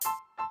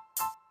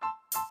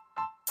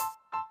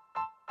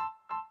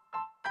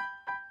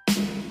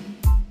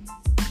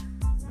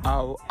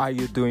How are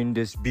you doing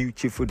this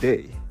beautiful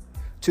day?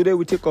 Today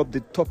we take up the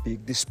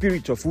topic, the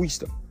spirit of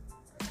wisdom.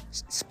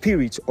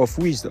 Spirit of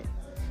wisdom.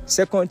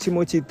 2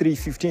 Timothy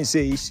 3:15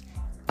 says,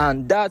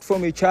 and that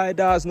from a child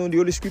that has known the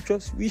Holy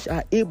Scriptures, which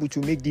are able to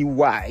make thee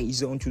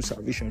wise unto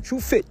salvation through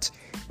faith,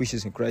 which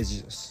is in Christ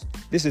Jesus.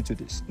 Listen to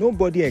this.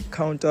 Nobody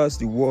encounters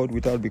the world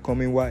without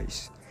becoming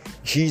wise.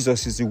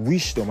 Jesus is the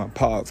wisdom and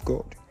power of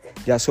God.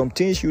 There are some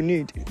things you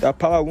need. That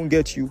power won't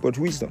get you, but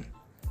wisdom.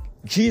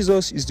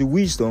 Jesus is the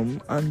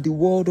wisdom and the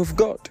word of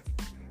God.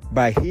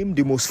 By him,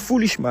 the most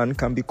foolish man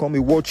can become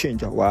a world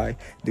changer. Why?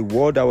 The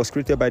world that was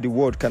created by the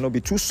word cannot be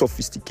too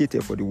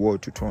sophisticated for the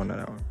world to turn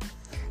around.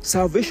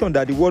 Salvation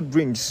that the word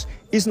brings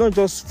is not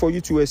just for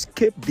you to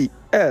escape the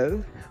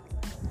hell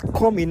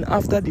coming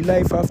after the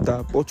life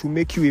after, but to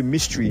make you a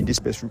mystery in this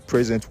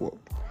present world.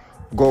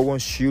 God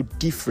wants you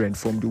different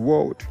from the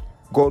world.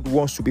 God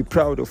wants to be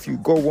proud of you.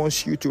 God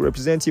wants you to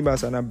represent him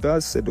as an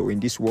ambassador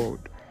in this world.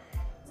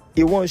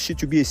 He wants you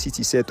to be a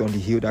city set on the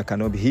hill that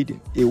cannot be hidden.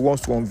 He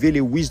wants to unveil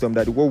a wisdom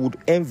that the world would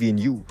envy in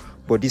you.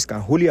 But this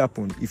can only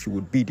happen if you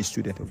would be the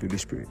student of the Holy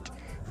Spirit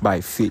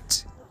by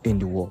faith in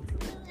the word.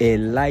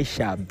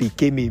 Elisha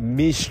became a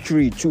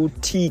mystery too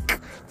thick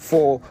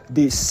for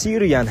the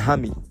Syrian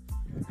army.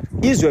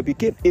 Israel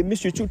became a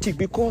mystery too thick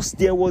because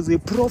there was a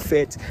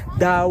prophet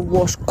that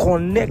was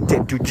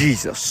connected to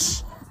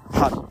Jesus.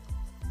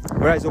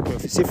 Rise up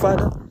and say,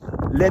 Father,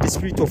 let the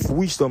spirit of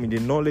wisdom in the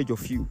knowledge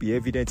of you be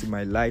evident in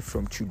my life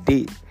from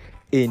today,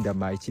 in the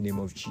mighty name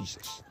of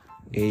Jesus.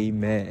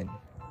 Amen.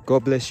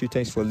 God bless you.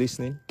 Thanks for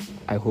listening.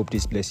 I hope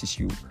this blesses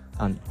you.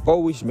 And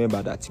always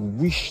remember that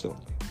wisdom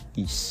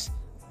is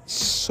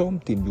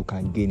something you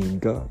can gain in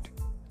God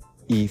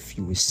if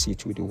you will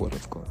sit with the word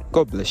of God.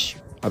 God bless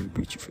you. Have a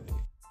beautiful day.